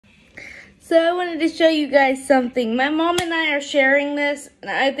So I wanted to show you guys something. My mom and I are sharing this, and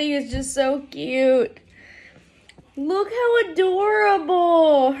I think it's just so cute. Look how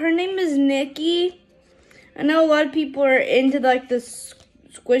adorable. Her name is Nikki. I know a lot of people are into like the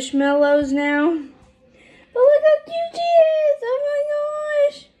Squishmallows now. But look how cute she is. Oh my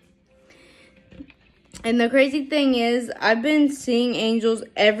gosh. And the crazy thing is, I've been seeing angels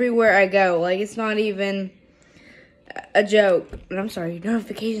everywhere I go. Like, it's not even a joke. And I'm sorry,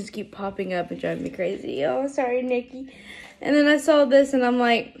 notifications keep popping up and driving me crazy. Oh, sorry, Nikki. And then I saw this and I'm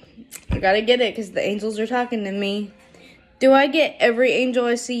like, I gotta get it because the angels are talking to me. Do I get every angel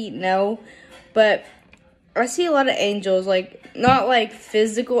I see? No. But I see a lot of angels, like, not like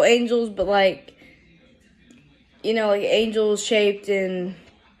physical angels, but like, you know, like angels shaped in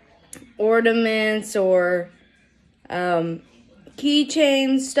ornaments or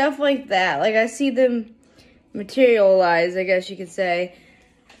keychains, stuff like that. Like, I see them materialize, I guess you could say.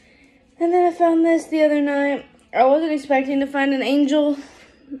 And then I found this the other night. I wasn't expecting to find an angel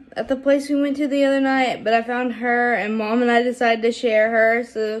at the place we went to the other night, but I found her, and Mom and I decided to share her.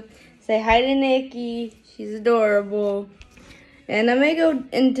 So say hi to Nikki. She's adorable. And I may go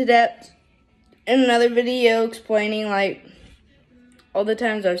into depth in another video explaining like all the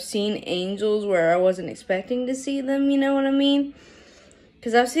times I've seen angels where I wasn't expecting to see them, you know what I mean?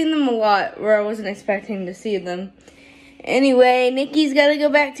 Because I've seen them a lot where I wasn't expecting to see them. Anyway, Nikki's got to go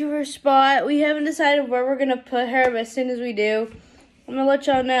back to her spot. We haven't decided where we're going to put her, but as soon as we do, I'm going to let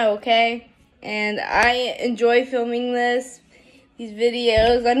y'all know, okay? And I enjoy filming these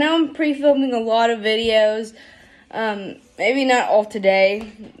videos. I know I'm pre-filming a lot of videos. Maybe not all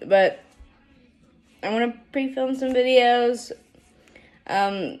today, but I want to pre-film some videos.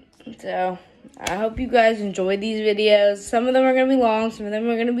 So I hope you guys enjoy these videos. Some of them are going to be long, some of them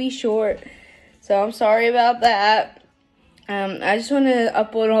are going to be short. So I'm sorry about that. I just want to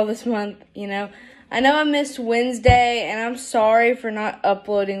upload all this month, you know. I know I missed Wednesday, and I'm sorry for not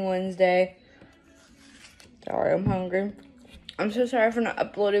uploading Wednesday. Sorry, I'm hungry. I'm so sorry for not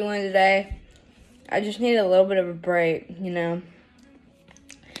uploading Wednesday. I just need a little bit of a break, you know.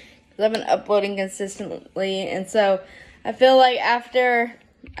 Because I've been uploading consistently, and so I feel like after,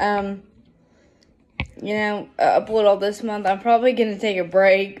 you know, upload all this month, I'm probably going to take a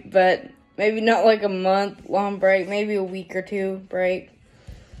break, but maybe not like a month-long break, maybe a week or two break.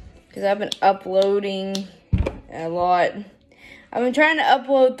 Because I've been uploading a lot. I've been trying to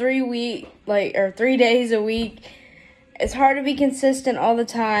upload 3 days a week. It's hard to be consistent all the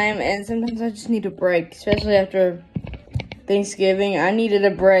time, and sometimes I just need a break, especially after Thanksgiving. I needed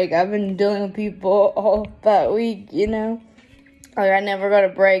a break. I've been dealing with people all that week, you know. Like, I never got a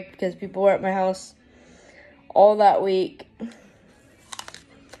break because people were at my house all that week.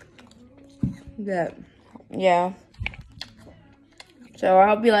 But, yeah. So, I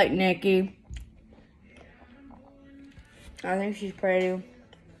hope you like Nikki. I think she's pretty.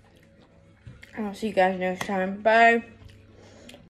 I'll see you guys next time. Bye.